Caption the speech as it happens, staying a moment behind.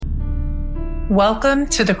Welcome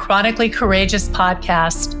to the Chronically Courageous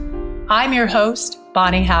podcast. I'm your host,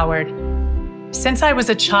 Bonnie Howard. Since I was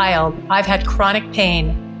a child, I've had chronic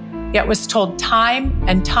pain, yet was told time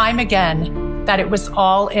and time again that it was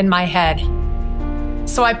all in my head.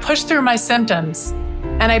 So I pushed through my symptoms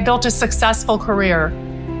and I built a successful career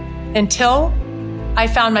until I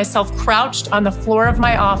found myself crouched on the floor of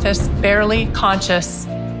my office, barely conscious.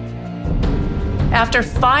 After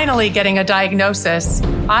finally getting a diagnosis,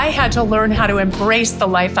 I had to learn how to embrace the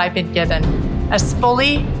life I've been given as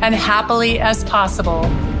fully and happily as possible.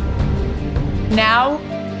 Now,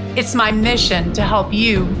 it's my mission to help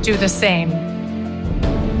you do the same.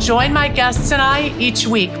 Join my guests and I each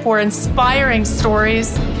week for inspiring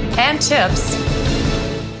stories and tips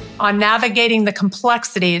on navigating the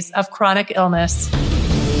complexities of chronic illness.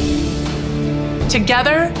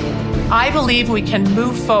 Together, I believe we can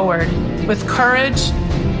move forward with courage,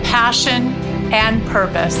 passion, and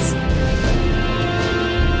purpose.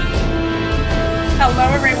 Hello,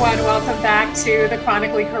 everyone. Welcome back to the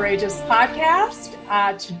Chronically Courageous podcast.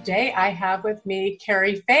 Today, I have with me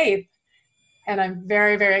Carrie Faith, and I'm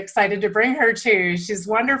very, very excited to bring her to you. She's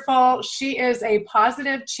wonderful. She is a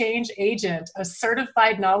positive change agent, a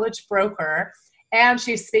certified knowledge broker, and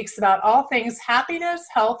she speaks about all things happiness,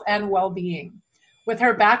 health, and well-being. With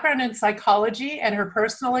her background in psychology and her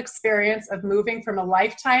personal experience of moving from a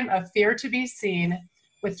lifetime of fear to be seen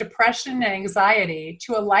with depression and anxiety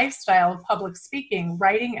to a lifestyle of public speaking,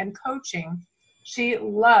 writing, and coaching, she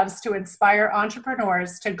loves to inspire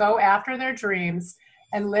entrepreneurs to go after their dreams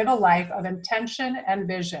and live a life of intention and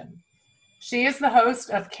vision. She is the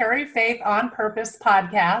host of Carrie Faith on Purpose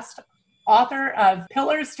podcast, author of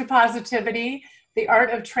Pillars to Positivity, The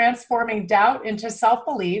Art of Transforming Doubt into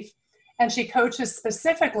Self-Belief, and she coaches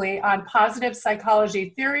specifically on positive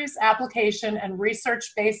psychology theories, application, and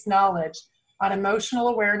research-based knowledge on emotional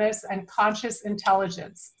awareness and conscious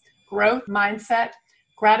intelligence, growth, mindset,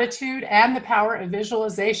 gratitude, and the power of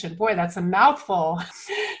visualization. Boy, that's a mouthful.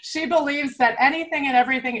 She believes that anything and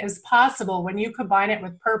everything is possible when you combine it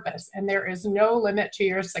with purpose, and there is no limit to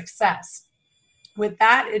your success. With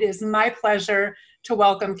that, it is my pleasure to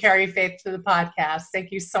welcome Carrie Faith to the podcast.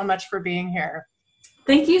 Thank you so much for being here.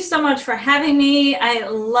 Thank you so much for having me. I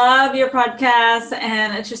love your podcast,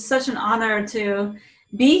 and it's just such an honor to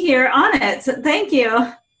be here on it. So thank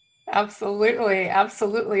you. Absolutely.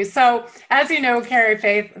 Absolutely. So as you know, Carrie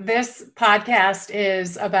Faith, this podcast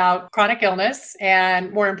is about chronic illness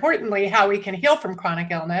and, more importantly, how we can heal from chronic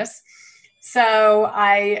illness. So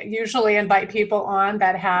I usually invite people on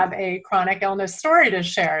that have a chronic illness story to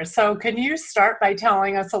share. So can you start by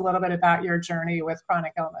telling us a little bit about your journey with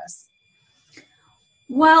chronic illness?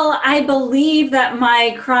 Well, I believe that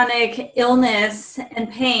my chronic illness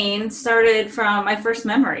and pain started from my first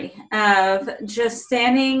memory of just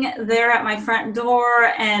standing there at my front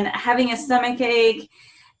door and having a stomach ache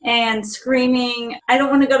and screaming, I don't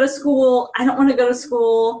want to go to school. I don't want to go to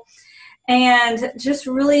school. And just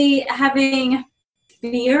really having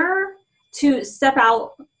fear to step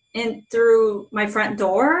out in through my front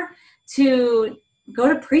door to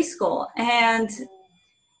go to preschool. And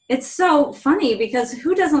it's so funny because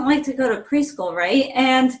who doesn't like to go to preschool, right?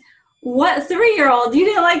 And what 3-year-old, you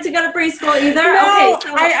didn't like to go to preschool either? No, okay,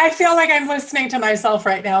 so I feel like I'm listening to myself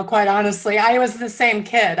right now, quite honestly. I was the same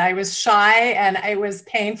kid. I was shy and it was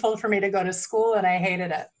painful for me to go to school and I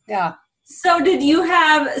hated it. Yeah. So did you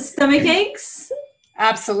have stomach aches?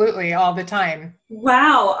 Absolutely, all the time.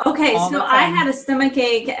 Wow. Okay, All so I had a stomach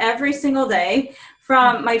ache every single day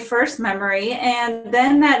from my first memory, and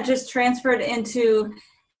then that just transferred into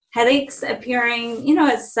headaches appearing,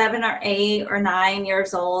 at 7 or 8 or 9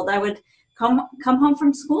 years old. I would come home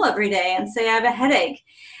from school every day and say I have a headache.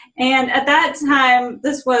 And at that time,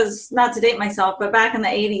 this was not to date myself, but back in the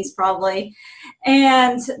 80s probably.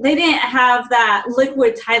 And they didn't have that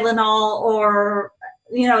liquid Tylenol or,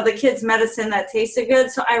 the kids' medicine that tasted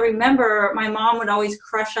good. So I remember my mom would always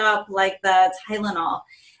crush up like the Tylenol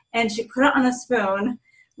and she put it on a spoon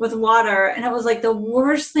with water, and it was like the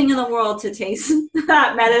worst thing in the world to taste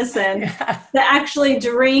that medicine, to actually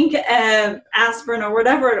drink aspirin or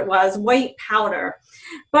whatever it was, white powder.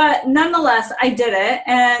 But nonetheless, I did it,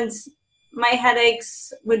 and my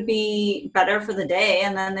headaches would be better for the day,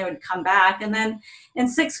 and then they would come back. And then in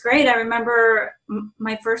 6th grade, I remember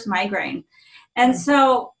my first migraine. And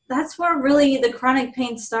so that's where really the chronic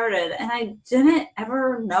pain started. And I didn't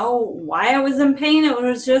ever know why I was in pain. It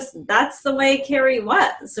was just, that's the way Carrie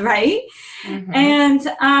was, right? Mm-hmm.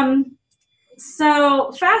 And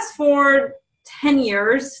so fast forward 10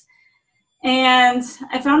 years, and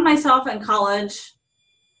I found myself in college.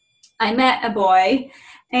 I met a boy,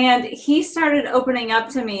 And he started opening up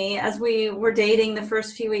to me as we were dating, the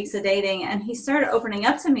first few weeks of dating, and he started opening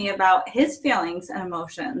up to me about his feelings and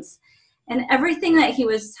emotions. And everything that he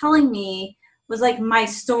was telling me was like my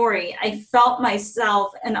story. I felt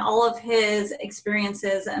myself and all of his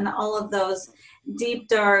experiences and all of those deep,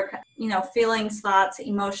 dark, feelings, thoughts,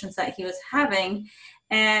 emotions that he was having.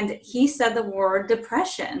 And he said the word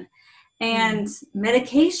depression and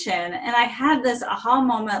medication. And I had this aha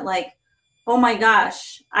moment like, oh my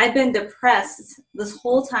gosh, I've been depressed this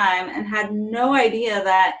whole time and had no idea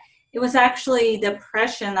that it was actually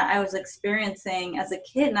depression that I was experiencing as a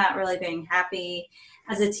kid, not really being happy,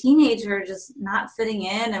 as a teenager, just not fitting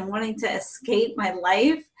in and wanting to escape my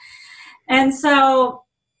life. And so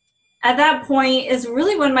at that point is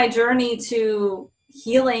really when my journey to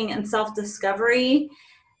healing and self-discovery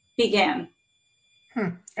began.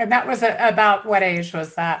 And that was about what age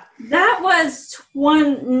was that? That was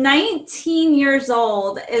 19 years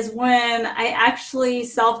old is when I actually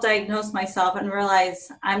self-diagnosed myself and realized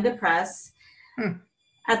I'm depressed.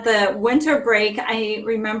 At the winter break, I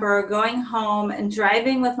remember going home and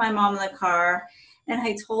driving with my mom in the car, and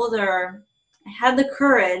I told her, I had the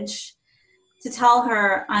courage to tell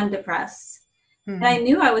her I'm depressed. And I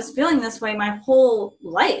knew I was feeling this way my whole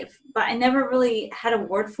life, but I never really had a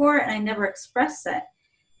word for it and I never expressed it.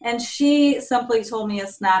 And she simply told me to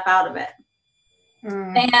snap out of it.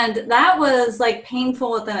 And that was like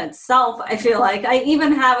painful within itself. I feel like I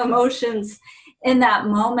even have emotions in that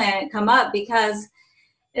moment come up because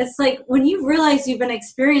it's like when you realize you've been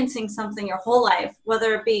experiencing something your whole life,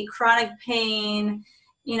 whether it be chronic pain,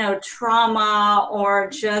 trauma, or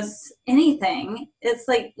just anything, it's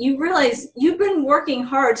like you realize you've been working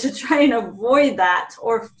hard to try and avoid that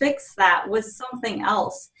or fix that with something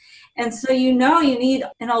else. And so you need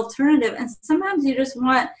an alternative. And sometimes you just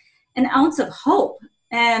want an ounce of hope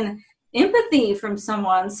and empathy from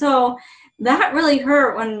someone. So that really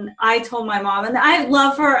hurt when I told my mom. And I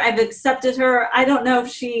love her. I've accepted her. I don't know if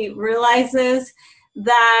she realizes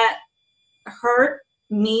that hurt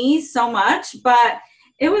me so much, but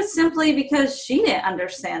it was simply because she didn't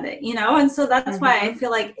understand it, And so that's why I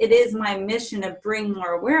feel like it is my mission to bring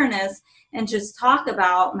more awareness and just talk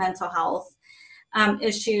about mental health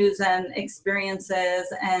issues and experiences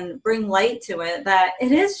and bring light to it, that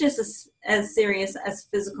it is just as serious as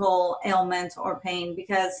physical ailment or pain,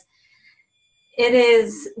 because it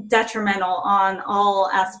is detrimental on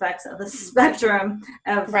all aspects of the spectrum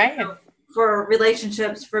of for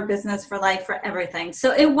relationships, for business, for life, for everything.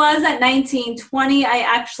 So it was at 1920, I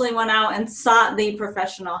actually went out and sought the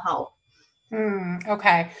professional help.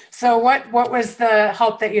 Okay. So what was the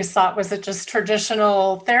help that you sought? Was it just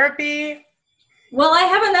traditional therapy? Well, I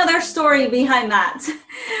have another story behind that.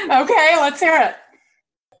 Okay, let's hear it.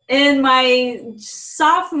 In my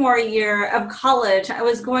sophomore year of college, I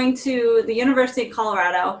was going to the University of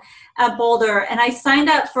Colorado at Boulder, and I signed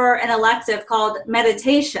up for an elective called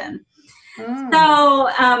meditation. So,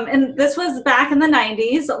 and this was back in the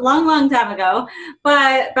 90s, long time ago,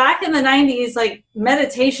 but back in the 90s, like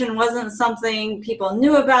meditation wasn't something people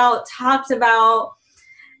knew about, talked about.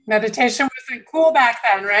 Meditation wasn't cool back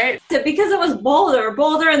then, right? Because it was Boulder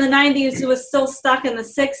in the 90s, it was still stuck in the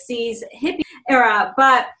 60s hippie era,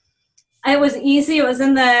 but it was easy. It was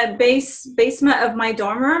in the basement of my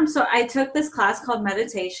dorm room. So I took this class called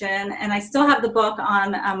meditation, and I still have the book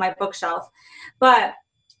on my bookshelf, but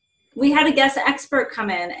we had a guest expert come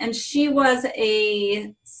in, and she was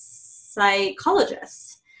a psychologist.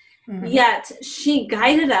 Yet she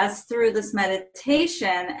guided us through this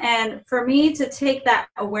meditation. And for me to take that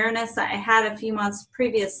awareness that I had a few months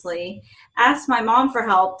previously, ask my mom for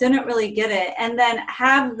help, didn't really get it, and then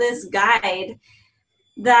have this guide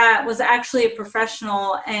that was actually a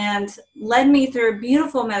professional and led me through a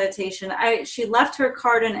beautiful meditation. She left her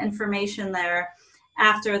card and information there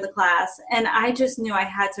after the class, and I just knew I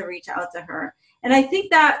had to reach out to her. And I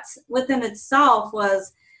think that within itself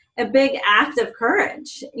was a big act of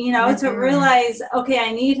courage, to realize, okay,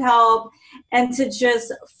 I need help, and to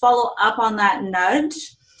just follow up on that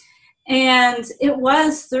nudge. And it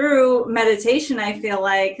was through meditation, I feel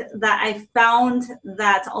like, that I found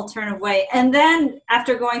that alternative way. And then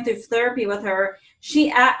after going through therapy with her,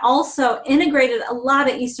 she also integrated a lot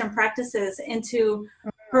of Eastern practices into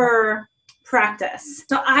her practice.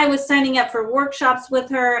 So I was signing up for workshops with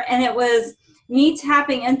her, and it was me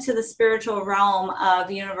tapping into the spiritual realm of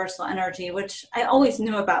universal energy, which I always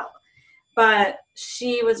knew about. But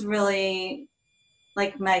she was really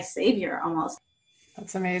like my savior almost.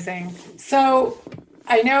 That's amazing. So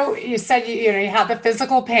I know you said you had the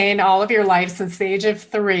physical pain all of your life since the age of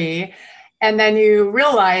 3. And then you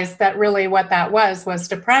realized that really what that was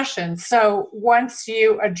depression. So once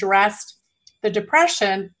you addressed the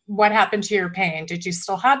depression, what happened to your pain? Did you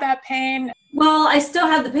still have that pain? Well, I still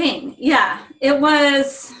had the pain. Yeah, it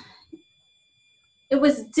was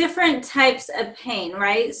different types of pain,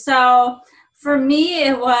 right? So for me,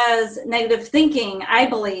 it was negative thinking, I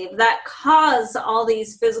believe, that caused all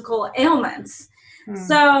these physical ailments.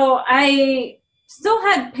 So I still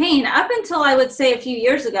had pain up until, I would say, a few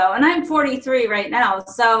years ago, and I'm 43 right now.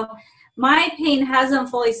 So my pain hasn't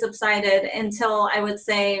fully subsided until, I would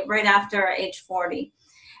say, right after age 40.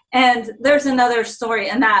 And there's another story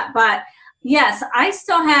in that. But yes, I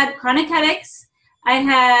still had chronic headaches. I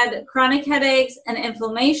had chronic headaches and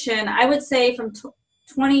inflammation, I would say, from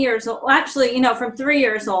 20 years old, well, actually, from 3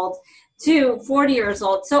 years old to 40 years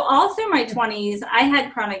old. So all through my 20s, I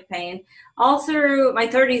had chronic pain. All through my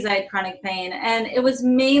 30s, I had chronic pain. And it was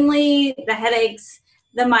mainly the headaches,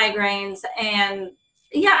 the migraines, and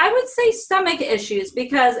I would say stomach issues,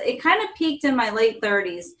 because it kind of peaked in my late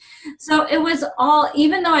 30s. So it was all,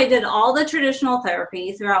 even though I did all the traditional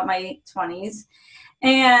therapy throughout my 20s,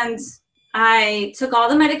 and I took all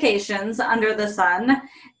the medications under the sun,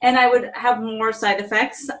 and I would have more side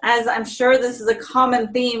effects, as I'm sure this is a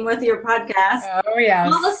common theme with your podcast. Oh,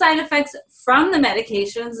 yes. All the side effects from the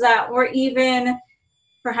medications that were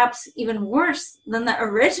perhaps even worse than the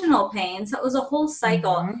original pain. So it was a whole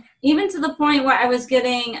cycle, even to the point where I was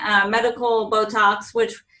getting medical Botox,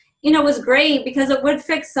 which, was great because it would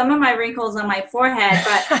fix some of my wrinkles on my forehead,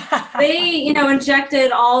 but they,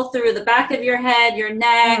 injected all through the back of your head, your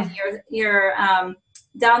neck, your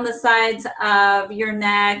down the sides of your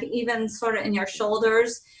neck, even sort of in your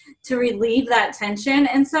shoulders, to relieve that tension.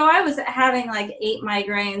 And so I was having like 8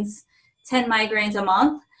 migraines, 10 migraines a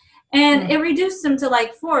month. And it reduced them to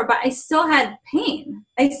like 4, but I still had pain.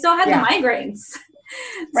 I still had the migraines.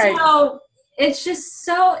 Right. So it's just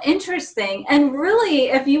so interesting. And really,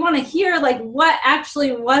 if you want to hear like what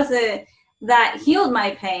actually was it that healed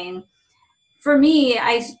my pain, for me,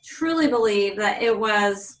 I truly believe that it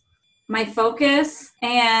was my focus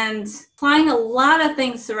and applying a lot of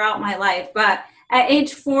things throughout my life. But at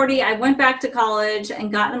age 40, I went back to college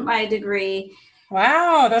and got my degree.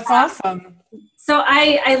 Wow, that's awesome. So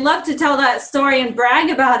I love to tell that story and brag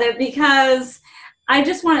about it, because I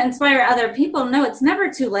just want to inspire other people. No, it's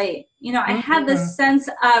never too late. I had this sense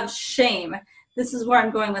of shame. This is where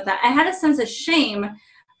I'm going with that. I had a sense of shame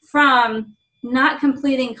from not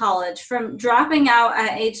completing college, from dropping out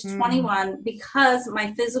at age 21, because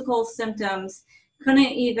my physical symptoms couldn't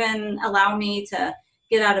even allow me to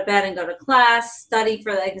get out of bed and go to class, study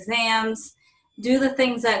for the exams, do the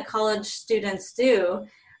things that college students do.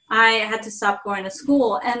 I had to stop going to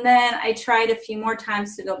school. And then I tried a few more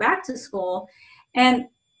times to go back to school. And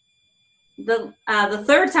the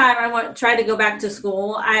third time I tried to go back to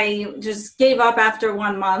school, I just gave up after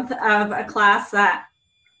 1 month of a class that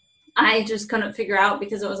I just couldn't figure out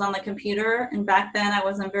because it was on the computer. And back then I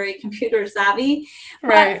wasn't very computer savvy.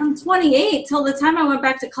 Right. But from 28 till the time I went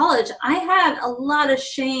back to college, I had a lot of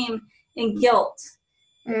shame and guilt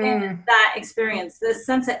in that experience, this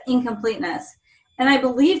sense of incompleteness. And I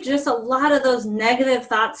believe just a lot of those negative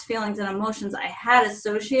thoughts, feelings, and emotions I had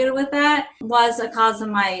associated with that was a cause of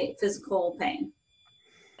my physical pain.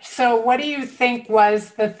 So what do you think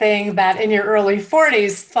was the thing that in your early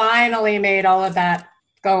 40s finally made all of that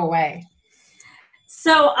go away?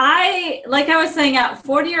 So like I was saying, at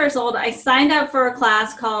 40 years old, I signed up for a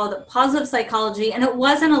class called Positive Psychology, and it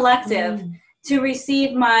was an elective to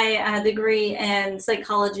receive my degree in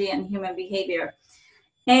psychology and human behavior.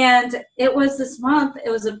 And it was this month,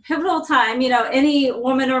 it was a pivotal time. Any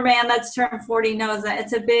woman or man that's turned 40 knows that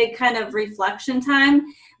it's a big kind of reflection time.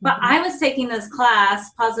 But I was taking this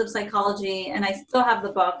class, Positive Psychology, and I still have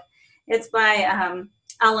the book. It's by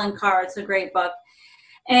Alan Carr. It's a great book.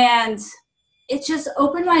 And it just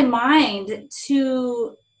opened my mind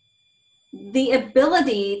to the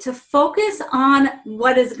ability to focus on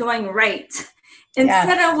what is going right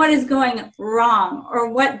instead of what is going wrong or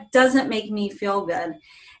what doesn't make me feel good.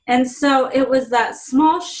 And so it was that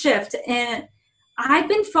small shift. And I've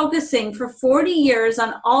been focusing for 40 years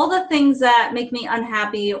on all the things that make me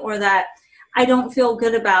unhappy or that I don't feel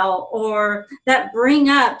good about or that bring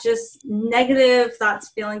up just negative thoughts,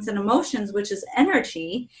 feelings, and emotions, which is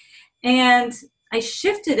energy. And I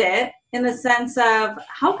shifted it in the sense of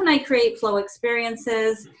how can I create flow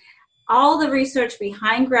experiences? All the research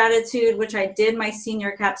behind gratitude, which I did my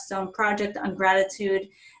senior capstone project on gratitude,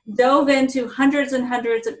 dove into hundreds and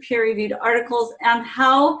hundreds of peer-reviewed articles on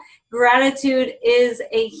how gratitude is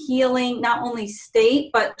a healing, not only state,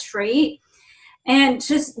 but trait. and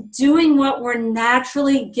just doing what we're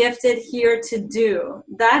naturally gifted here to do.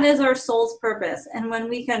 That is our soul's purpose. And when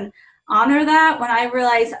we can honor that, when I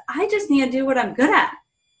realized I just need to do what I'm good at.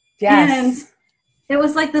 Yes. And it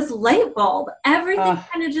was like this light bulb. Everything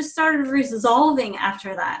kind of just started resolving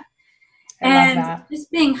after that. And just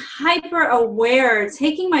being hyper aware,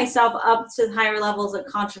 taking myself up to higher levels of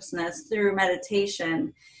consciousness through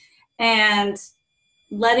meditation and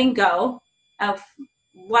letting go of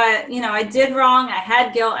what, I did wrong. I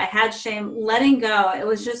had guilt, I had shame, letting go. It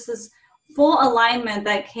was just this full alignment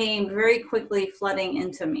that came very quickly flooding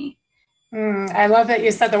into me. I love that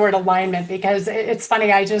you said the word alignment, because it's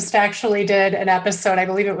funny. I just actually did an episode, I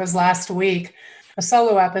believe it was last week, a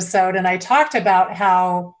solo episode, and I talked about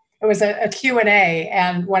how it was a Q&A,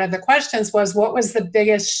 and one of the questions was, what was the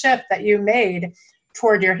biggest shift that you made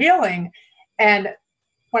toward your healing? And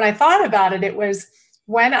when I thought about it, it was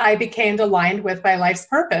when I became aligned with my life's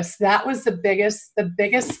purpose. That was the biggest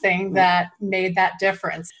thing that made that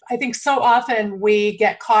difference. I think so often we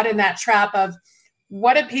get caught in that trap of,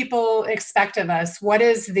 what do people expect of us? What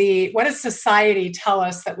does society tell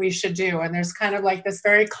us that we should do? And there's kind of like this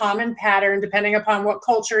very common pattern, depending upon what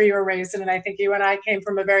culture you were raised in. And I think you and I came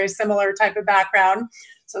from a very similar type of background.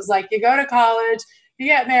 So it's like, you go to college, you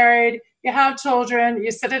get married, you have children, you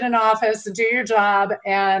sit in an office and do your job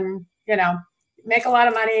and, make a lot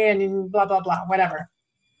of money and blah, blah, blah, whatever.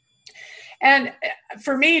 And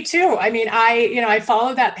for me too, I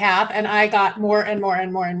followed that path, and I got more and more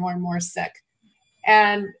and more and more and more sick.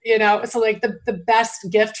 And, so like the best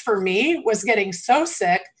gift for me was getting so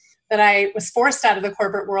sick that I was forced out of the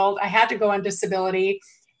corporate world. I had to go on disability.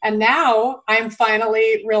 And now I'm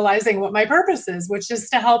finally realizing what my purpose is, which is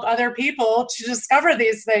to help other people to discover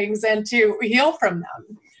these things and to heal from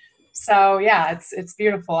them. So yeah, it's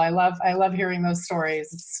beautiful. I love hearing those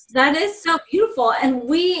stories. That is so beautiful. And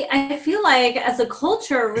I feel like as a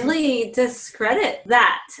culture really discredit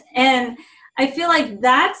that. And I feel like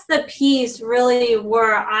that's the piece really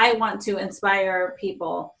where I want to inspire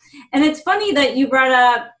people. And it's funny that you brought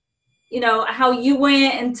up, how you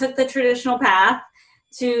went and took the traditional path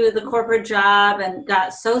to the corporate job and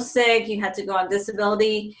got so sick you had to go on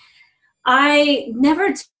disability. I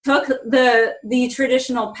never took the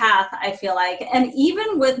traditional path, I feel like. And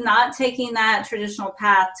even with not taking that traditional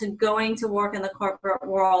path to going to work in the corporate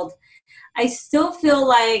world, I still feel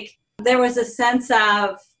like there was a sense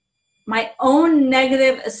of my own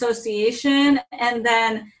negative association and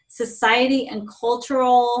then society and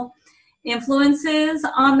cultural influences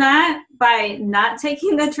on that by not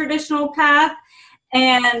taking the traditional path.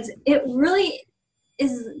 And it really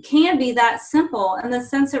can be that simple in the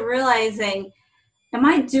sense of realizing, am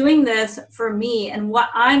I doing this for me and what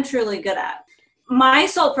I'm truly good at? My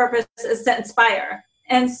sole purpose is to inspire.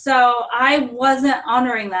 And so I wasn't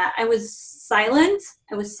honoring that. I was silent.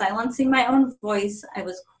 I was silencing my own voice. I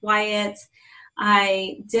was quiet.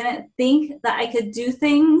 I didn't think that I could do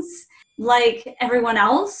things like everyone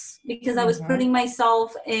else because I was putting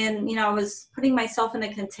myself in, I was putting myself in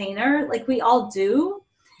a container like we all do.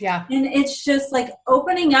 Yeah. And it's just like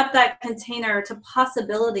opening up that container to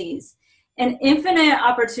possibilities and infinite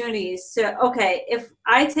opportunities to, okay, if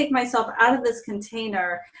I take myself out of this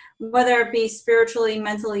container, whether it be spiritually,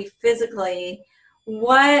 mentally, physically,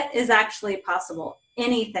 what is actually possible?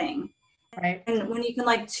 Anything. Right. And when you can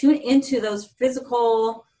like tune into those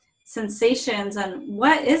physical sensations and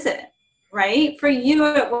what is it, right? For you,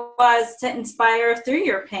 it was to inspire through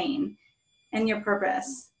your pain and your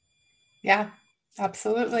purpose. Yeah.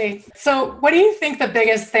 Absolutely. So what do you think the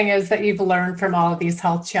biggest thing is that you've learned from all of these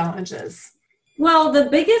health challenges? Well, the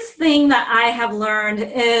biggest thing that I have learned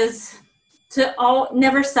is to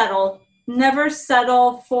never settle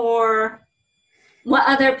for what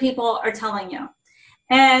other people are telling you.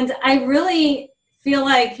 And I really feel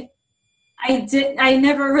like I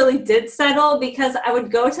never really did settle because I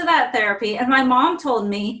would go to that therapy and my mom told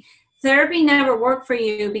me therapy never worked for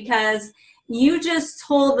you because you just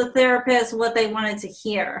told the therapist what they wanted to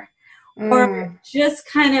hear or just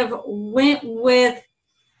kind of went with,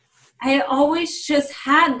 I always just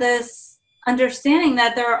had this understanding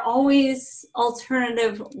that there are always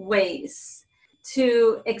alternative ways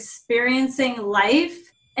to experiencing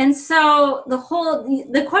life. And so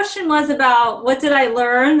the question was about what did I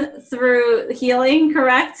learn through healing,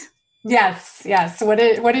 correct? Yes. What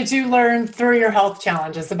did you learn through your health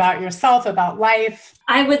challenges about yourself, about life?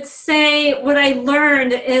 I would say what I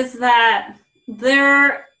learned is that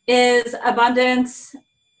there is abundant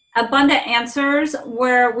answers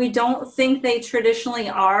where we don't think they traditionally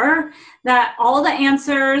are, that all the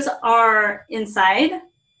answers are inside.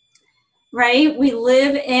 right? We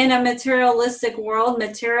live in a materialistic world,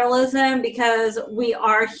 materialism, because we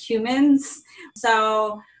are humans.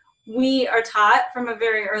 So we are taught from a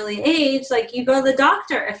very early age, like, you go to the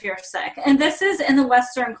doctor if you're sick. And this is in the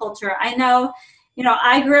Western culture. I know,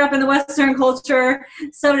 I grew up in the Western culture,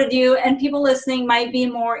 so did you, and people listening might be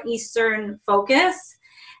more Eastern focused.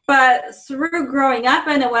 But through growing up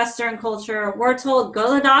in a Western culture, we're told, go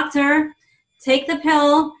to the doctor, take the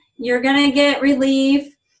pill, you're going to get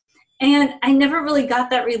relief. And I never really got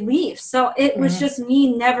that relief. So it was just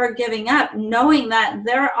me never giving up, knowing that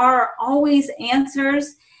there are always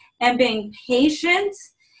answers, and being patient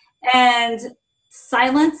and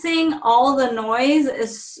silencing all the noise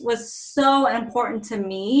was so important to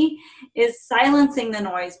me, is silencing the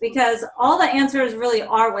noise, because all the answers really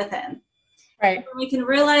are within. Right. We can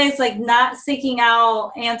realize, like, not seeking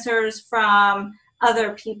out answers from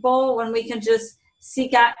other people, when we can just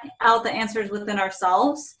seek out the answers within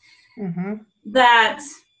ourselves. That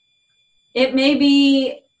it may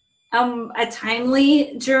be a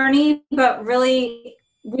timely journey, but really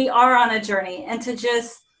we are on a journey, and to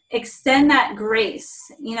just extend that grace,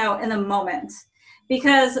 in the moment.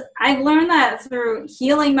 Because I've learned that through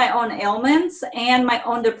healing my own ailments and my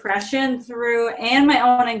own depression and my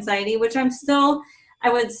own anxiety, which I'm still,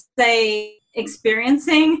 I would say,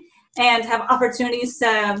 experiencing, and have opportunities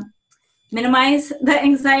to minimize the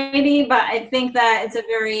anxiety. But I think that it's a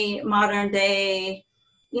very modern day,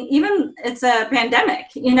 even it's a pandemic,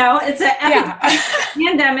 it's a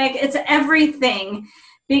pandemic, it's everything,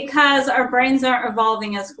 because our brains aren't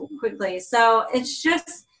evolving as quickly. So it's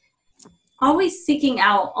just always seeking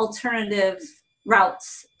out alternative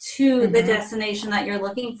routes to the destination that you're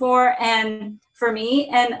looking for. And for me,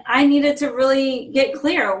 and I needed to really get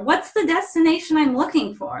clear, what's the destination I'm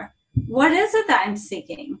looking for? What is it that I'm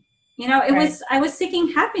seeking? I was seeking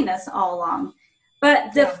happiness all along,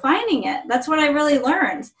 but defining it, that's what I really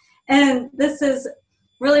learned. And this is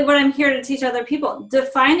really what I'm here to teach other people,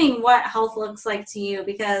 defining what health looks like to you,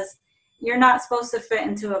 because you're not supposed to fit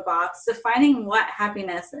into a box, defining what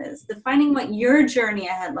happiness is, defining what your journey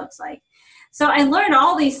ahead looks like. So I learned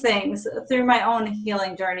all these things through my own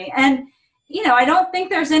healing journey. And, I don't think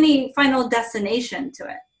there's any final destination to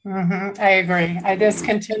it. I agree. It is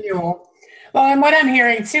continual. Well, and what I'm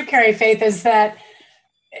hearing too, Carrie Faith, is that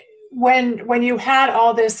when you had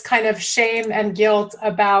all this kind of shame and guilt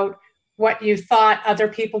about what you thought other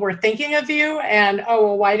people were thinking of you, and, oh,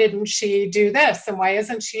 well, why didn't she do this? And why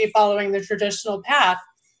isn't she following the traditional path?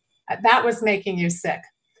 That was making you sick.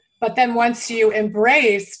 But then once you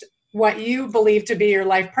embraced what you believed to be your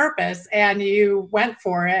life purpose and you went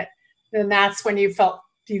for it, then that's when you felt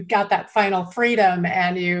you got that final freedom,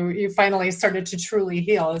 and you finally started to truly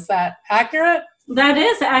heal. Is that accurate? That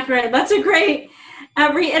is accurate. That's a great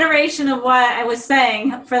reiteration of what I was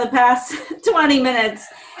saying for the past 20 minutes.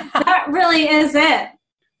 That really is it.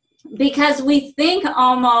 Because we think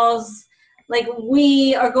almost like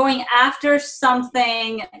we are going after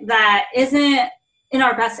something that isn't in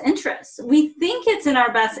our best interest. We think it's in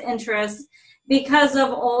our best interest because of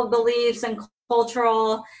old beliefs and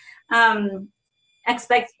cultural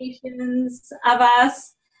expectations of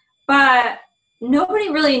us, but nobody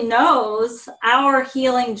really knows our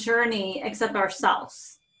healing journey except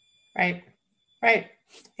ourselves. Right.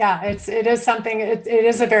 Yeah, it is something, it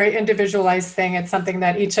is a very individualized thing. It's something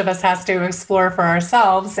that each of us has to explore for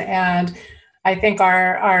ourselves. And I think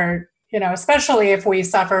our especially if we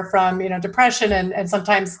suffer from, depression, and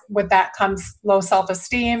sometimes with that comes low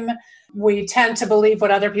self-esteem, we tend to believe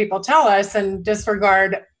what other people tell us and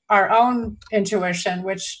disregard our own intuition,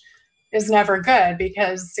 which is never good,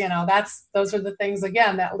 because, those are the things,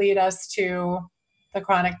 again, that lead us to the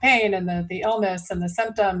chronic pain and the illness and the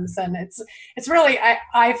symptoms. And it's really,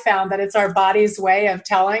 I found that it's our body's way of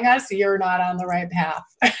telling us you're not on the right path.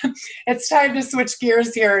 It's time to switch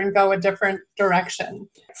gears here and go a different direction.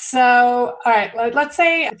 So, all right, let's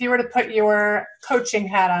say if you were to put your coaching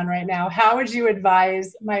hat on right now, how would you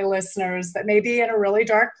advise my listeners that may be in a really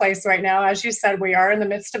dark place right now? As you said, we are in the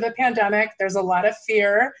midst of a pandemic. There's a lot of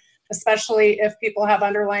fear, especially if people have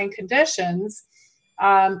underlying conditions.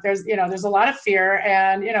 There's a lot of fear,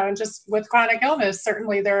 and just with chronic illness,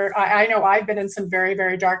 certainly I know I've been in some very,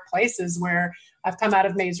 very dark places where I've come out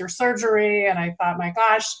of major surgery and I thought, my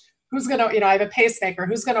gosh, who's going to, I have a pacemaker,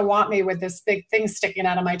 who's going to want me with this big thing sticking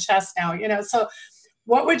out of my chest now, so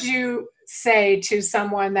what would you say to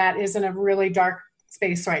someone that is in a really dark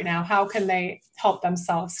space right now? How can they help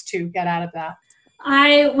themselves to get out of that?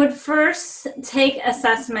 I would first take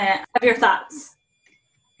assessment of your thoughts,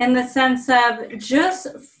 in the sense of just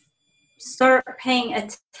start paying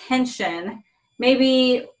attention.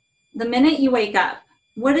 Maybe the minute you wake up,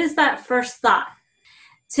 what is that first thought?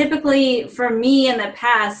 Typically for me in the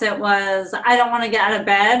past, it was, I don't want to get out of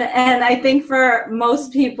bed. And I think for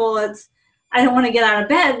most people, it's, I don't want to get out of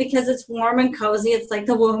bed because it's warm and cozy. It's like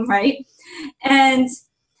the womb, right? And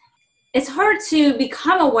it's hard to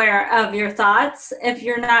become aware of your thoughts if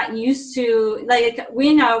you're not used to, like,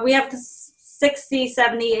 we know we have 60,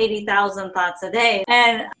 70, 80,000 thoughts a day,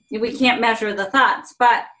 and we can't measure the thoughts.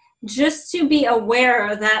 But just to be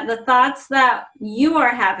aware that the thoughts that you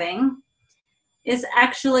are having is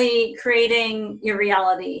actually creating your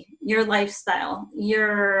reality, your lifestyle,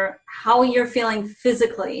 how you're feeling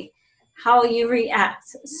physically, how you react.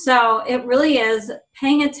 So it really is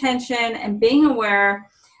paying attention and being aware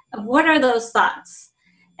of what are those thoughts.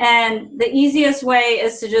 And the easiest way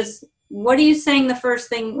is to just, what are you saying the first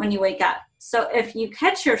thing when you wake up? So if you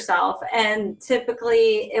catch yourself, and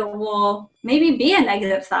typically it will maybe be a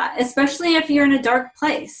negative thought, especially if you're in a dark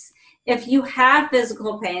place. If you have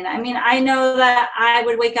physical pain, I mean, I know that I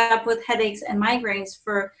would wake up with headaches and migraines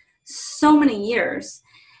for so many years.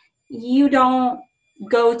 You don't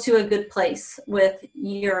go to a good place with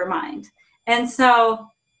your mind. And so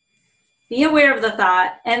be aware of the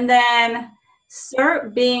thought, and then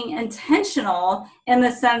start being intentional in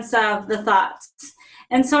the sense of the thoughts.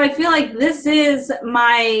 And so I feel like this is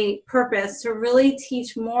my purpose, to really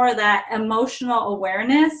teach more of that emotional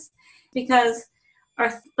awareness, because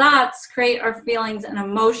our thoughts create our feelings and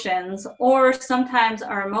emotions, or sometimes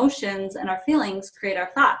our emotions and our feelings create our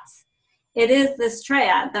thoughts. It is this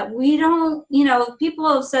triad that we don't, people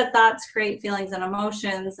have said thoughts create feelings and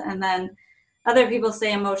emotions, and then other people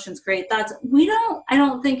say emotions create thoughts. I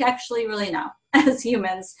don't think actually really know as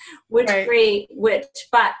humans which create which,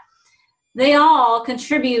 but they all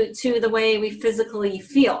contribute to the way we physically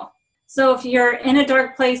feel. So if you're in a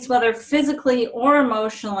dark place, whether physically or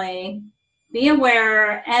emotionally, be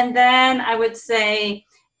aware. And then I would say,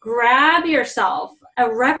 grab yourself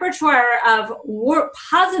a repertoire of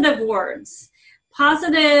positive words,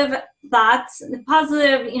 positive thoughts,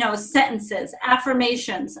 positive, sentences,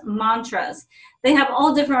 affirmations, mantras. They have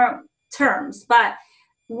all different terms, but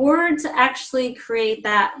words actually create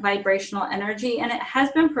that vibrational energy. And it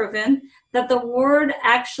has been proven that the word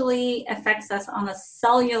actually affects us on a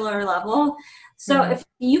cellular level. So if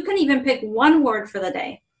you can even pick one word for the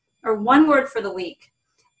day or one word for the week,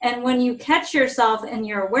 and when you catch yourself in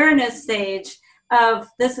your awareness stage of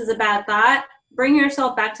this is a bad thought, bring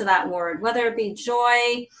yourself back to that word, whether it be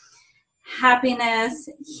joy, happiness,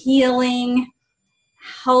 healing,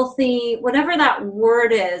 healthy, whatever that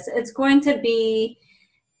word is, it's going to be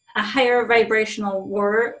a higher vibrational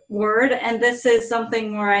word. And this is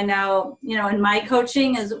something where I know, in my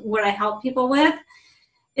coaching is what I help people with,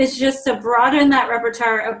 is just to broaden that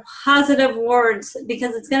repertoire of positive words,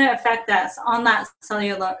 because it's going to affect us on that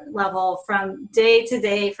cellular level from day to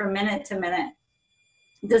day, from minute to minute.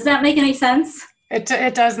 Does that make any sense? It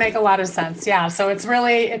does make a lot of sense. Yeah. So it's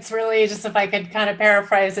really just, if I could kind of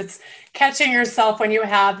paraphrase, it's catching yourself when you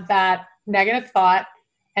have that negative thought,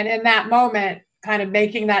 and in that moment, kind of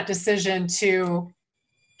making that decision to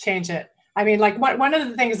change it. I mean, like one of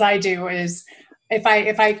the things I do is if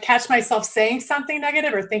I catch myself saying something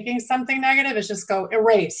negative or thinking something negative, is just go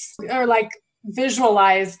erase, or like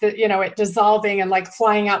visualize that, it dissolving and like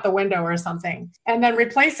flying out the window or something, and then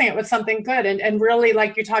replacing it with something good. And really,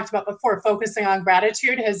 like you talked about before, focusing on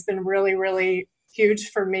gratitude has been really, really huge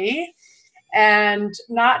for me. And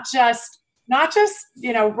not just,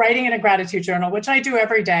 writing in a gratitude journal, which I do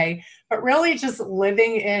every day, but really just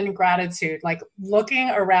living in gratitude, like looking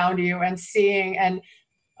around you and seeing. And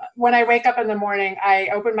when I wake up in the morning, I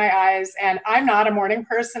open my eyes, and I'm not a morning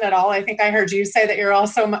person at all. I think I heard you say that you're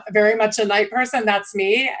also very much a night person. That's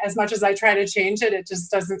me. As much as I try to change it, it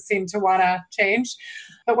just doesn't seem to want to change.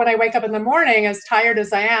 But when I wake up in the morning, as tired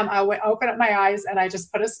as I am, I'll open up my eyes and I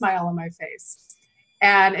just put a smile on my face.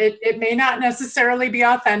 And it may not necessarily be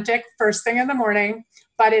authentic first thing in the morning,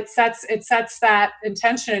 but it sets that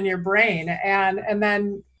intention in your brain. And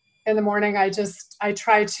then in the morning, I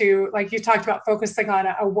try to, like you talked about, focusing on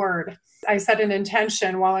a word. I set an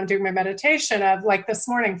intention while I'm doing my meditation of, like this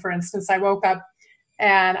morning, for instance, I woke up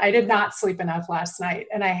and I did not sleep enough last night.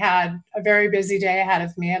 And I had a very busy day ahead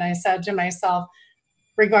of me. And I said to myself,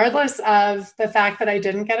 regardless of the fact that I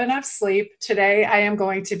didn't get enough sleep, today I am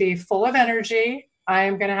going to be full of energy. I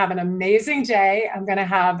am going to have an amazing day. I'm going to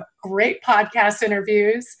have great podcast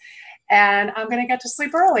interviews, and I'm going to get to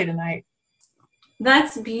sleep early tonight.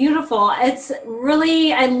 That's beautiful. It's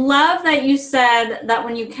really, I love that you said that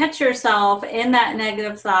when you catch yourself in that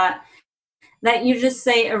negative thought, that you just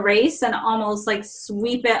say erase and almost like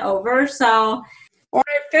sweep it over. So Or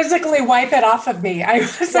I physically wipe it off of me.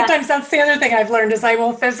 Sometimes that's the other thing I've learned is I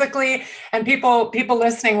will physically, and people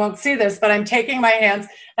listening won't see this, but I'm taking my hands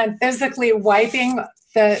and physically wiping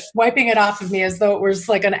it off of me as though it was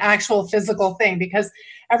like an actual physical thing, because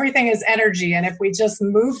everything is energy. And if we just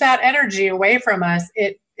move that energy away from us,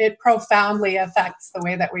 it profoundly affects the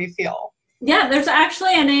way that we feel. Yeah, there's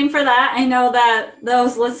actually a name for that. I know that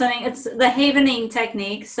those listening, it's the havening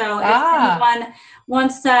technique. So if anyone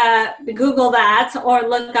wants to Google that or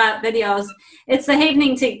look up videos, it's the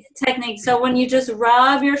havening technique. So when you just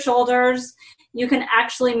rub your shoulders, you can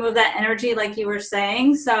actually move that energy like you were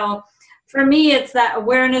saying. So for me, it's that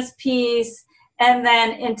awareness piece, and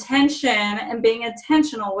then intention and being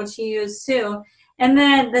intentional, which you use too. And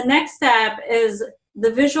then the next step is the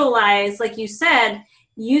visualize, like you said.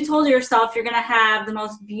 You told yourself you're going to have the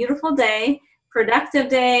most beautiful day, productive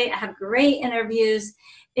day, have great interviews.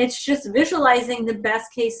 It's just visualizing the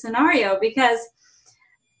best case scenario, because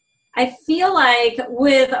I feel like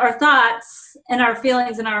with our thoughts and our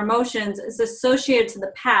feelings and our emotions, it's associated to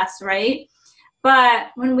the past, right? But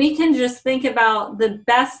when we can just think about the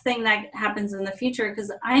best thing that happens in the future,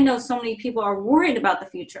 because I know so many people are worried about the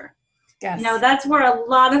future. Yes. You know, that's where a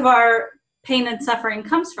lot of our pain and suffering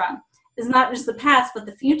comes from. Is not just the past, but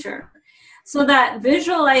the future. So that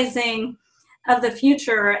visualizing of the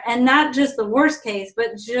future, and not just the worst case,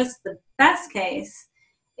 but just the best case,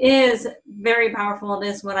 is very powerful. It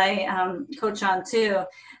is what I coach on too.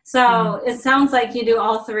 So It sounds like you do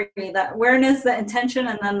all three: the awareness, the intention,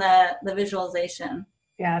 and then the visualization.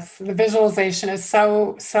 Yes, the visualization is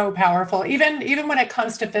so powerful. Even when it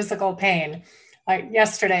comes to physical pain. Like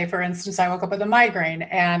yesterday, for instance, I woke up with a migraine,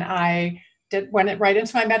 and I went right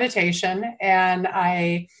into my meditation, and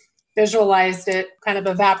I visualized it kind of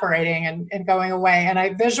evaporating and going away. And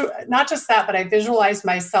not just that, but I visualized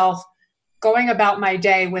myself going about my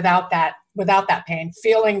day without that pain,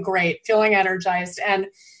 feeling great, feeling energized. And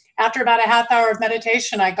after about a half hour of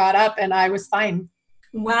meditation, I got up and I was fine.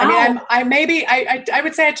 Wow. I mean, I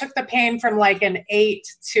would say I took the pain from like an 8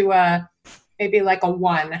 to maybe like a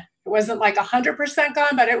 1. It wasn't like 100%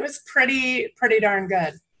 gone, but it was pretty darn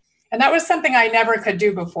good. And that was something I never could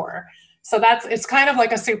do before. So it's kind of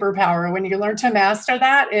like a superpower. When you learn to master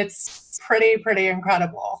that, it's pretty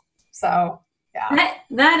incredible. So, yeah.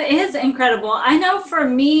 That is incredible. I know for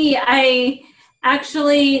me, I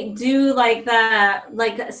actually do like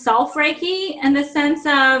self Reiki, in the sense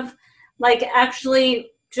of like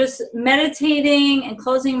actually just meditating and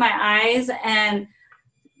closing my eyes and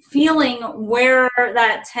feeling where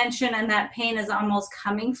that tension and that pain is almost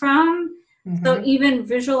coming from. Mm-hmm. So even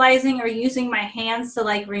visualizing or using my hands to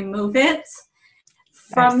like remove it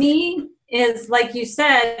from me is, like you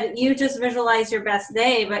said, you just visualize your best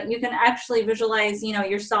day, but you can actually visualize,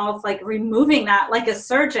 yourself like removing that like a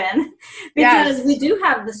surgeon, because we do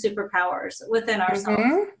have the superpowers within ourselves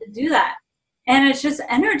to do that. And it's just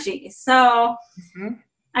energy. So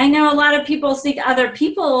I know a lot of people seek other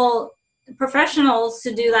people, professionals,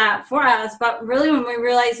 to do that for us, but really when we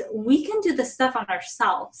realize we can do this stuff on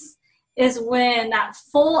ourselves is when that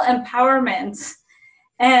full empowerment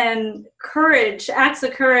and acts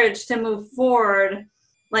of courage to move forward,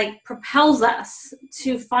 like propels us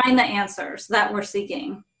to find the answers that we're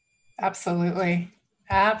seeking. Absolutely.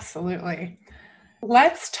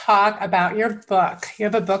 Let's talk about your book. You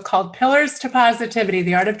have a book called Pillars to Positivity: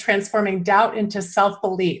 The Art of Transforming Doubt into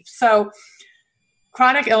Self-Belief. So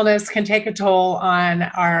chronic illness can take a toll on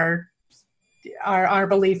our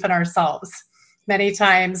belief in ourselves. Many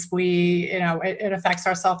times it affects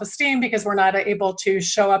our self-esteem because we're not able to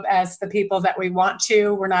show up as the people that we want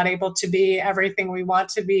to. We're not able to be everything we want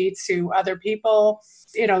to be to other people.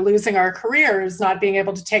 Losing our careers, not being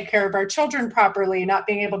able to take care of our children properly, not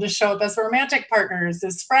being able to show up as romantic partners,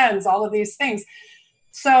 as friends, all of these things.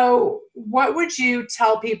 So what would you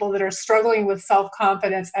tell people that are struggling with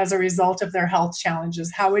self-confidence as a result of their health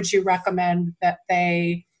challenges? How would you recommend that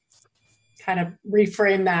they kind of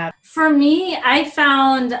reframe that? For me, I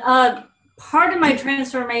found part of my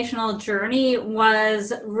transformational journey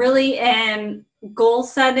was really in goal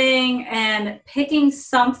setting and picking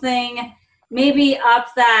something maybe up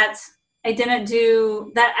that I didn't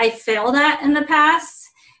do, that I failed at in the past,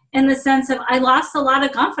 in the sense of I lost a lot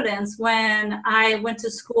of confidence when I went to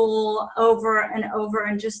school over and over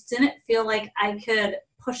and just didn't feel like I could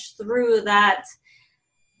push through that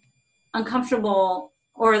uncomfortable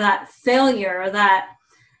or that failure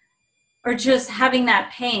or just having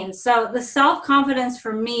that pain. So the self-confidence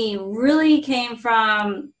for me really came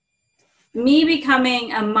from me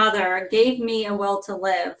becoming a mother, gave me a will to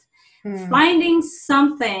live. Finding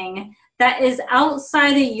something that is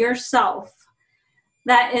outside of yourself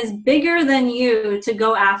that is bigger than you to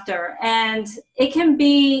go after. And it can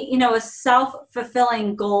be, a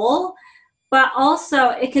self-fulfilling goal, but also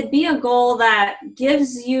it could be a goal that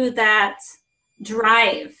gives you that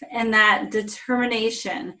drive and that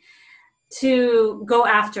determination to go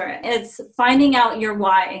after it. It's finding out your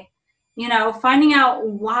why, finding out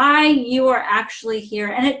why you are actually here.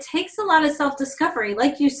 And it takes a lot of self-discovery.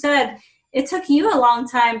 Like you said, it took you a long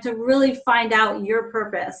time to really find out your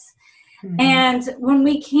purpose. Mm-hmm. And when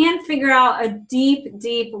we can figure out a deep,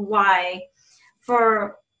 deep why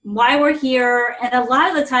for why we're here, and a lot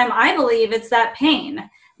of the time I believe it's that pain.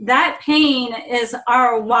 That pain is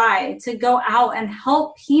our why, to go out and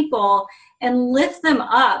help people and lift them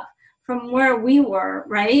up from where we were,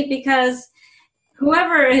 right? Because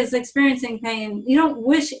whoever is experiencing pain, you don't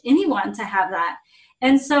wish anyone to have that.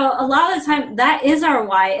 And so a lot of the time that is our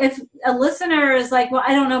why. If a listener is like, well,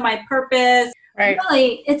 I don't know my purpose, right.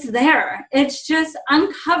 Really, it's there. It's just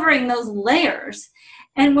uncovering those layers.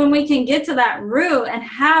 And when we can get to that root and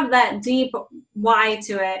have that deep why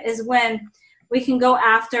to it is when we can go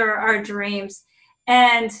after our dreams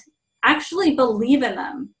and actually believe in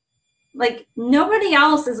them. Like, nobody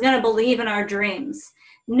else is going to believe in our dreams.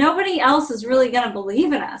 Nobody else is really going to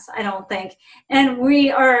believe in us, I don't think. And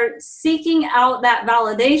we are seeking out that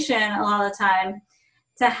validation a lot of the time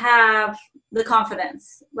to have the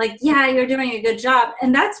confidence. Like, yeah, you're doing a good job.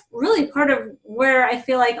 And that's really part of where I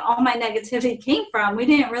feel like all my negativity came from. We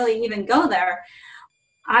didn't really even go there.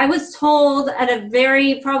 I was told at a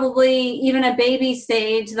very, probably even a baby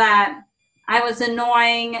stage, that I was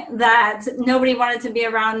annoying, that nobody wanted to be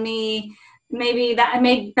around me, maybe that I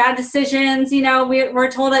made bad decisions.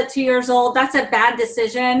 We're told at 2 years old, that's a bad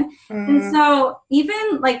decision. Mm-hmm. And so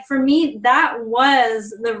even like for me, that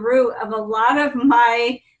was the root of a lot of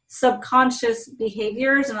my subconscious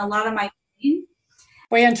behaviors and a lot of my pain.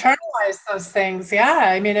 We internalize those things. Yeah.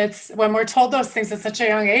 I mean, it's when we're told those things at such a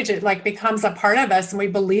young age, it like becomes a part of us and we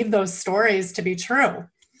believe those stories to be true.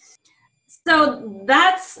 So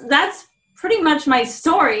that's pretty much my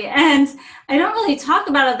story. And I don't really talk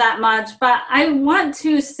about it that much, but I want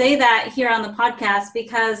to say that here on the podcast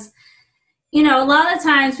because, a lot of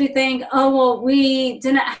times we think, oh, well, we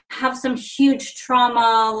didn't have some huge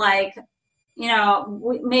trauma, like,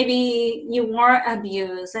 maybe you weren't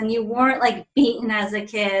abused and you weren't like beaten as a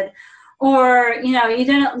kid, or, you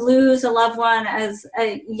didn't lose a loved one as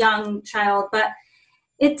a young child, but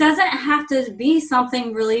it doesn't have to be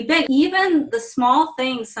something really big. Even the small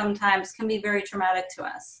things sometimes can be very traumatic to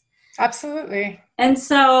us. Absolutely. And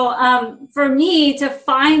so for me to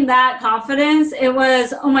find that confidence, it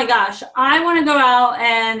was, oh my gosh, I want to go out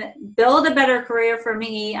and build a better career for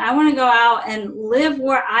me. I want to go out and live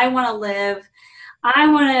where I want to live. I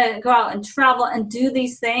want to go out and travel and do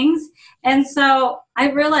these things. And so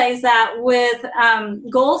I realized that with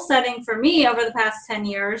goal setting for me over the past 10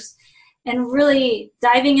 years, and really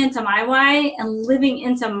diving into my why and living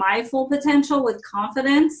into my full potential with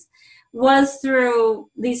confidence was through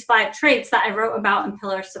these 5 traits that I wrote about in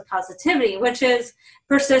Pillars to Positivity, which is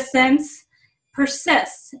persistence.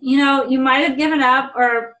 Persist. You might have given up,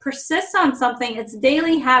 or persist on something. It's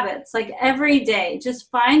daily habits, like every day.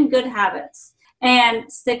 Just find good habits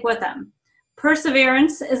and stick with them.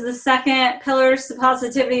 Perseverance is the second Pillars to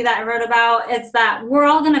Positivity that I wrote about. It's that we're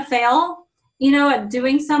all going to fail, at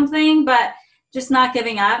doing something, but just not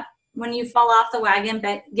giving up. When you fall off the wagon,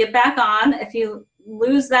 get back on. If you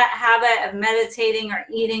lose that habit of meditating or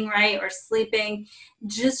eating right or sleeping,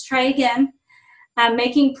 just try again.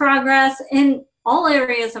 Making progress in all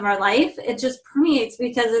areas of our life, it just permeates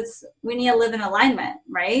because we need to live in alignment,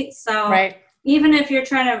 right? So right. Even if you're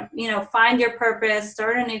trying to, find your purpose,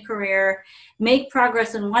 start a new career, make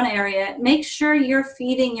progress in one area, make sure you're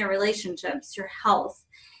feeding your relationships, your health,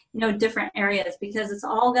 different areas, because it's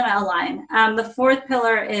all going to align. The 4th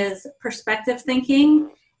pillar is perspective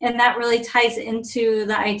thinking, and that really ties into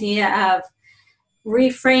the idea of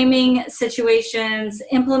reframing situations,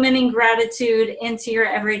 implementing gratitude into your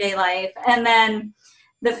everyday life. And then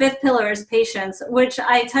the 5th pillar is patience, which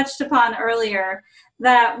I touched upon earlier,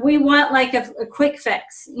 that we want like a quick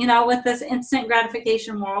fix, with this instant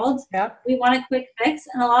gratification world. Yep. We want a quick fix.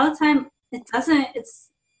 And a lot of time it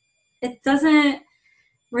doesn't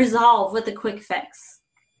resolve with a quick fix.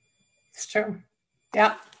 It's true.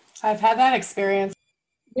 Yeah. I've had that experience.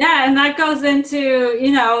 Yeah. And that goes into,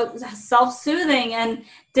 self-soothing and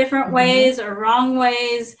different ways or wrong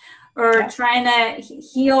ways, or trying to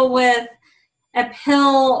heal with a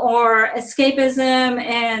pill or escapism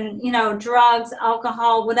and, drugs,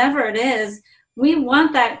 alcohol, whatever it is. We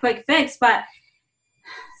want that quick fix, but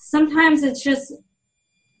sometimes it's just,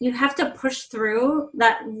 you have to push through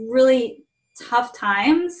that really tough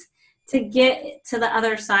times to get to the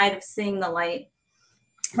other side of seeing the light.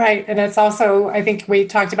 Right. And it's also, I think we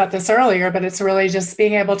talked about this earlier, but it's really just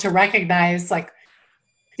being able to recognize like,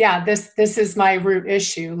 yeah, this is my root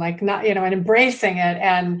issue, like not, and embracing it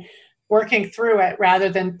and working through it rather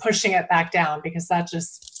than pushing it back down, because that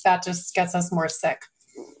just gets us more sick.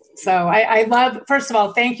 So I love, first of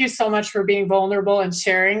all, thank you so much for being vulnerable and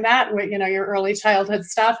sharing that with, your early childhood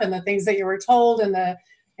stuff and the things that you were told and the,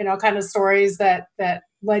 kind of stories that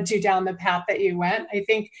led you down the path that you went. I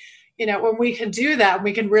think, when we can do that,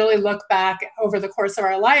 we can really look back over the course of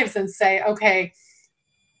our lives and say, okay,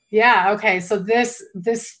 so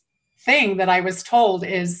this thing that I was told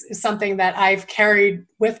is something that I've carried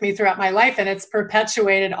with me throughout my life. And it's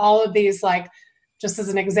perpetuated all of these, like, just as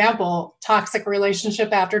an example, toxic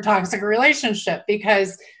relationship after toxic relationship,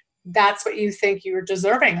 because that's what you think you're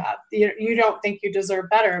deserving of. You don't think you deserve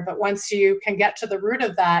better. But once you can get to the root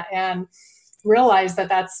of that and realize that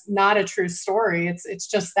that's not a true story, it's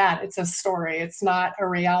just that, it's a story. It's not a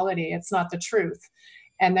reality. It's not the truth.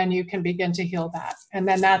 And then you can begin to heal that. And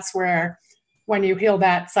then that's where, when you heal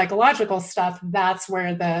that psychological stuff, that's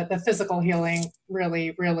where the physical healing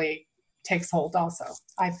really, really takes hold also,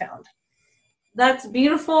 I found. That's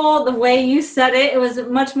beautiful. The way you said it, it was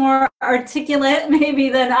much more articulate maybe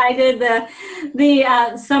than I did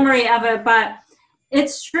the summary of it, but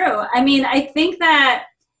it's true. I mean, I think that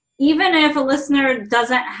even if a listener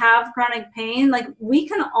doesn't have chronic pain, like, we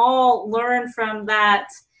can all learn from that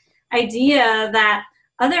idea that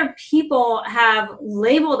other people have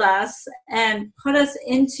labeled us and put us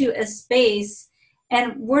into a space,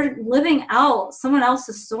 and we're living out someone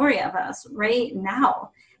else's story of us right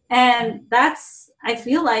now. And that's, I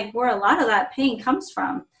feel like, where a lot of that pain comes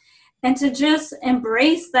from. And to just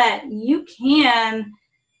embrace that you can,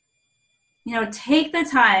 take the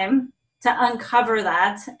time to uncover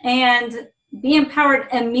that and be empowered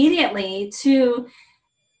immediately to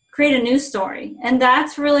create a new story. And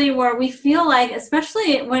that's really where we feel like,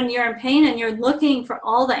 especially when you're in pain and you're looking for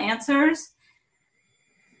all the answers,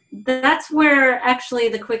 that's where actually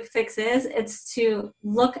the quick fix is. It's to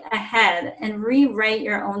look ahead and rewrite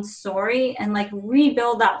your own story and like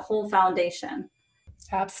rebuild that whole foundation.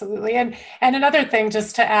 Absolutely. And another thing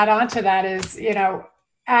just to add on to that is,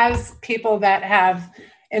 as people that have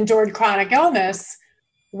endured chronic illness,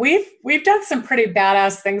 we've done some pretty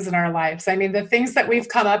badass things in our lives. I mean, the things that we've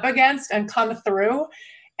come up against and come through.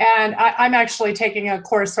 And I'm actually taking a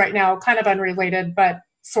course right now, kind of unrelated, but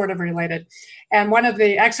sort of related. And one of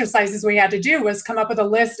the exercises we had to do was come up with a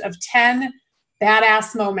list of 10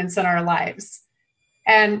 badass moments in our lives.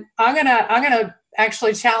 And I'm gonna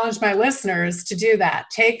actually challenge my listeners to do that.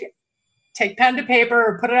 Take pen to paper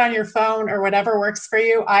or put it on your phone or whatever works for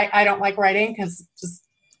you. I don't like writing because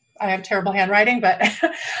I have terrible handwriting, but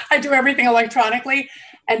I do everything electronically.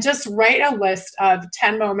 And just write a list of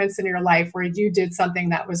 10 moments in your life where you did something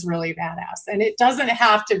that was really badass. And it doesn't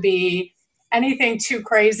have to be anything too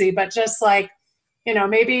crazy, but just like,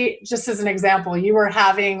 maybe just as an example, you were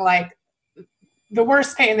having like the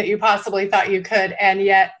worst pain that you possibly thought you could, and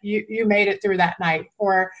yet you made it through that night.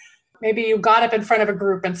 Or maybe you got up in front of a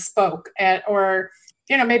group and spoke, or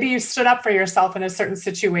maybe you stood up for yourself in a certain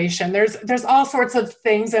situation. There's all sorts of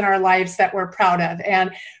things in our lives that we're proud of.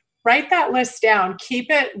 And write that list down.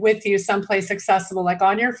 Keep it with you someplace accessible, like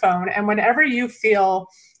on your phone. And whenever you feel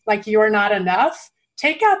like you're not enough,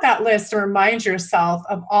 take out that list and remind yourself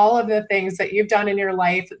of all of the things that you've done in your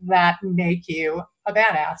life that make you a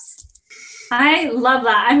badass. I love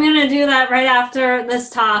that. I'm going to do that right after this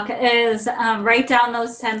talk, is write down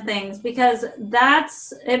those 10 things, because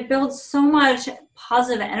it builds so much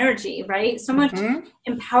positive energy, right? So much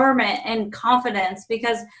empowerment and confidence,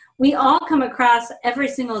 because we all come across every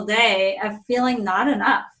single day of feeling not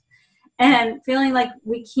enough and feeling like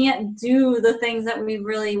we can't do the things that we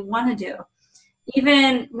really want to do.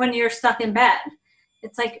 Even when you're stuck in bed,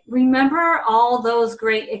 it's like, remember all those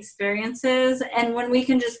great experiences. And when we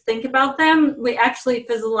can just think about them, we actually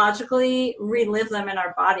physiologically relive them in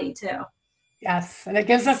our body too. Yes. And it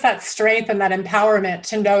gives us that strength and that empowerment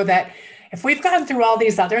to know that if we've gone through all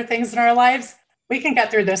these other things in our lives, we can get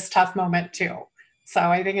through this tough moment too. So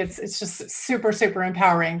I think it's just super, super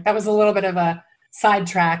empowering. That was a little bit of a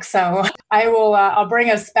sidetrack. So I'll bring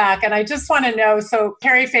us back. And I just want to know, so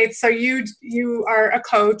Carrie Faith, so you are a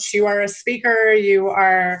coach, you are a speaker, you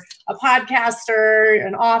are a podcaster,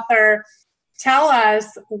 an author. Tell us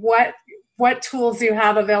what tools you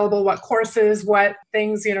have available, what courses, what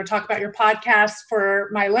things, talk about your podcast for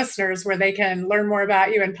my listeners where they can learn more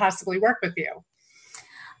about you and possibly work with you.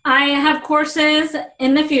 I have courses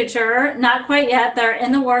in the future, not quite yet. They're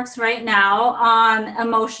in the works right now on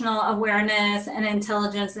emotional awareness and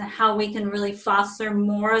intelligence and how we can really foster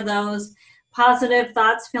more of those positive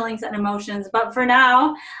thoughts, feelings, and emotions. But for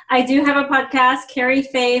now, I do have a podcast, Carrie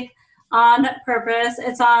Faith on Purpose.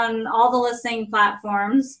 It's on all the listening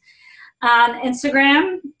platforms. On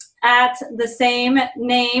Instagram, at the same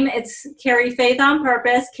name, it's Carrie Faith on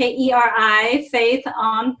Purpose, Keri Faith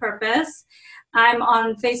on Purpose. I'm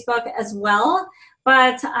on Facebook as well,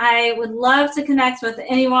 but I would love to connect with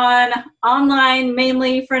anyone online,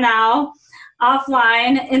 mainly for now,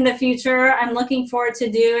 offline in the future. I'm looking forward to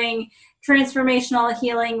doing transformational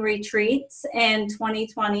healing retreats in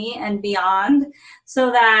 2020 and beyond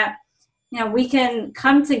so that, we can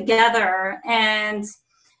come together and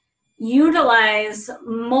utilize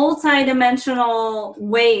multidimensional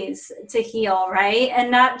ways to heal, right? And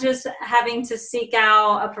not just having to seek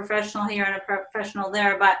out a professional here and a professional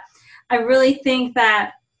there, but I really think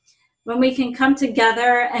that when we can come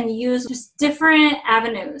together and use just different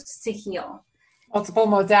avenues to heal. Multiple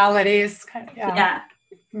modalities. Yeah.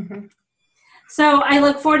 Mm-hmm. So I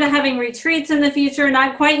look forward to having retreats in the future,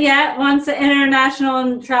 not quite yet, once the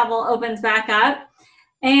international travel opens back up.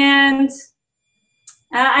 And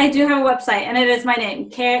I do have a website, and it is my name,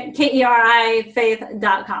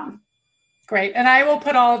 KeriFaith.com. Great. And I will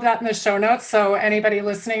put all of that in the show notes, so anybody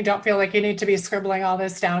listening, don't feel like you need to be scribbling all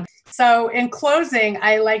this down. So in closing,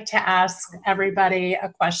 I like to ask everybody a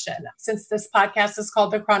question. Since this podcast is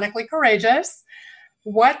called The Chronically Courageous,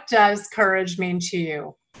 what does courage mean to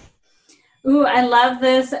you? Ooh, I love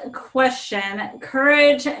this question.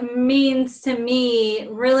 Courage means to me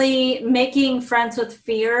really making friends with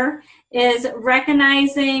fear, is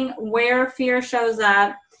recognizing where fear shows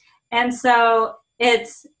up. And so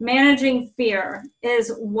it's managing fear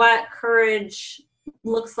is what courage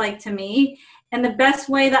looks like to me. And the best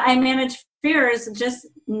way that I manage fear is just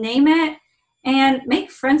name it and make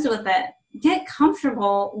friends with it. Get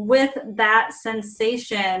comfortable with that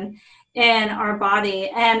sensation in our body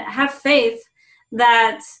and have faith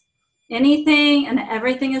that anything and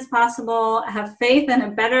everything is possible. Have faith in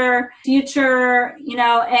a better future,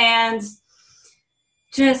 and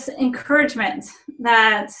just encouragement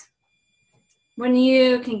that when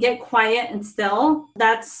you can get quiet and still,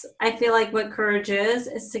 that's, I feel like what courage is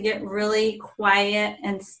to get really quiet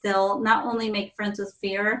and still, not only make friends with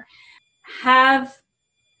fear, have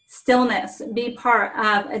stillness be part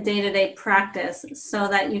of a day-to-day practice so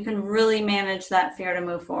that you can really manage that fear to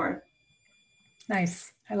move forward.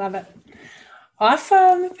 Nice. I love it.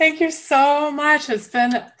 Awesome. Thank you so much. It's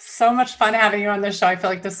been so much fun having you on the show. I feel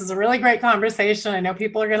like this is a really great conversation. I know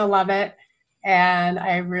people are going to love it. And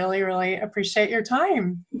I really, really appreciate your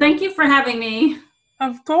time. Thank you for having me.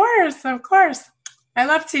 Of course. Of course. I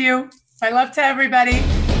love to you. I love to everybody.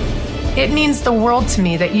 It means the world to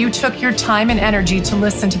me that you took your time and energy to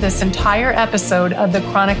listen to this entire episode of The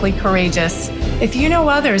Chronically Courageous. If you know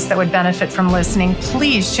others that would benefit from listening,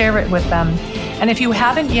 please share it with them. And if you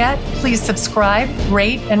haven't yet, please subscribe,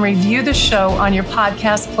 rate, and review the show on your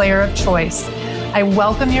podcast player of choice. I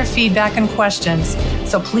welcome your feedback and questions,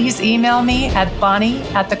 so please email me at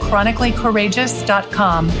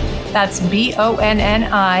bonnie@thechronicallycourageous.com. That's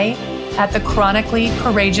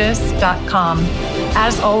BONNI@thechronicallycourageous.com.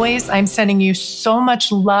 As always, I'm sending you so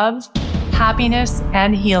much love, happiness,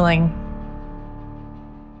 and healing.